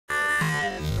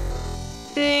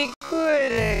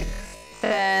Secret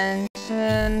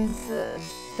Extensions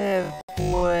se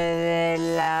puede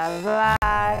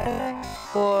lavar,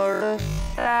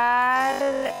 cortar,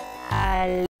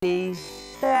 alisar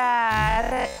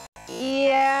y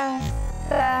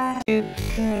hasta you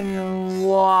can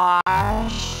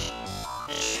wash,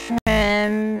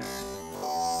 trim,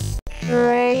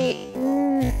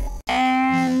 straighten,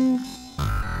 and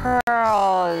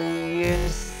curl your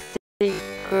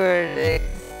secret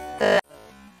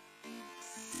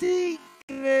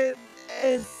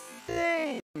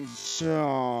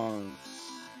extensions.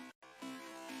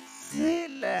 Se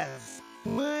las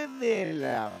puede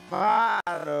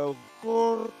lavar o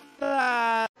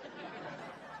cortar.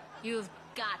 You've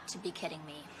got to be kidding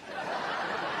me.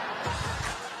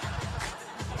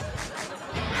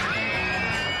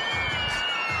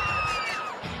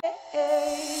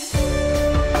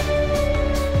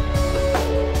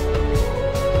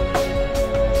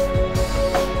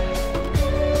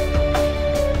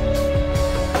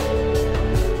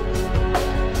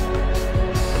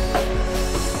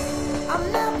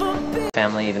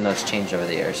 Family, even though it's changed over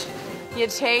the years. You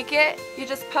take it, you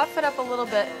just puff it up a little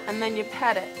bit, and then you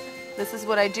pet it. This is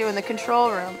what I do in the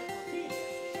control room.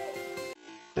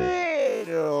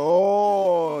 Pero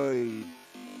hoy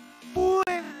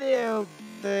puede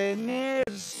obtener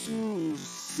su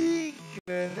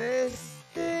Secret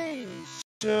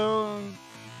Extension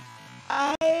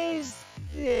a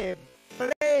este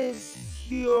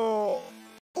precio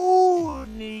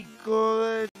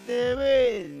único de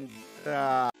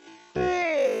venta.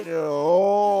 Pero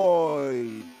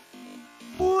hoy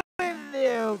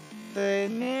puede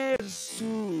obtener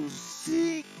su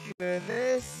Secret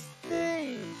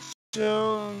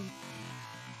Extension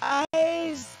a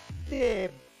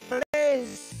este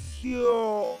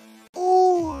precio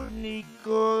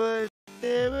único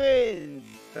de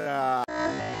venta.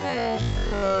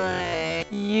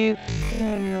 You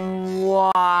can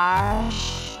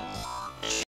wash,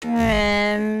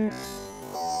 trim,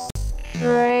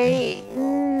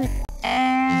 straighten,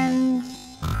 and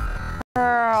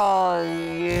curl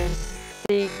your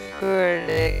secret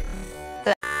extension.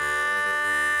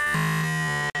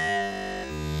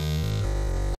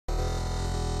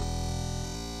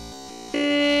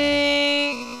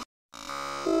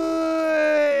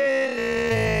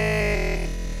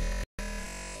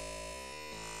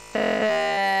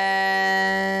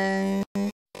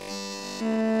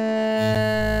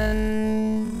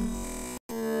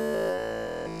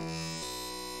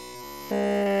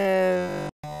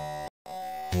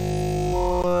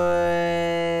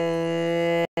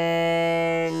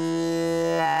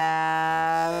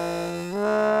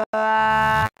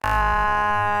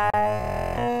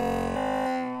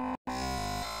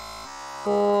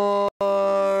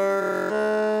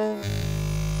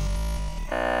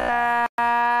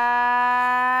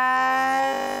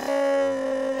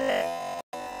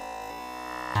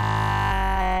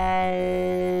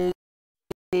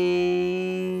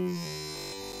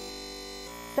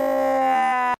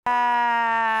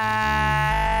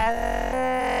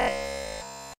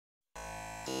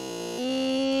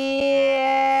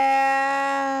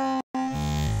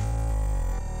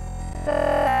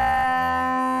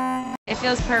 It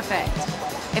feels perfect.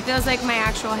 It feels like my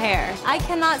actual hair. I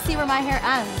cannot see where my hair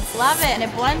ends. Love it, and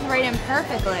it blends right in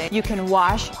perfectly. You can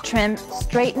wash, trim,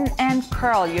 straighten, and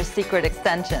curl your Secret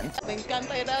Extensions. Me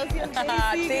encanta, gracias.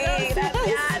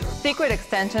 Secret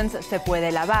Extensions se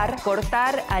puede lavar,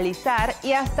 cortar, alisar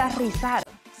y hasta rizar.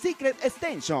 Secret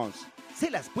Extensions se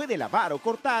las puede lavar o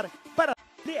cortar para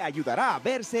le ayudará a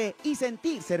verse y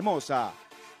sentirse hermosa.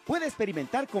 Puede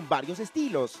experimentar con varios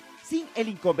estilos, sin el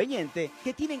inconveniente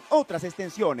que tienen otras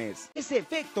extensiones. Ese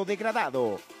efecto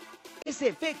degradado.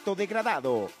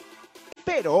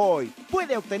 Pero hoy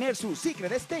puede obtener su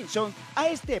Secret Extension a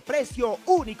este precio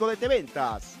único de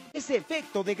ventas. Ese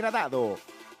efecto degradado.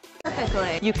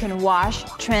 You can wash,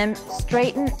 trim,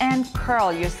 straighten, and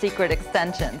curl your Secret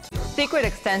Extensions. Secret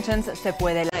Extensions se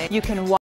puede lavar. You can wash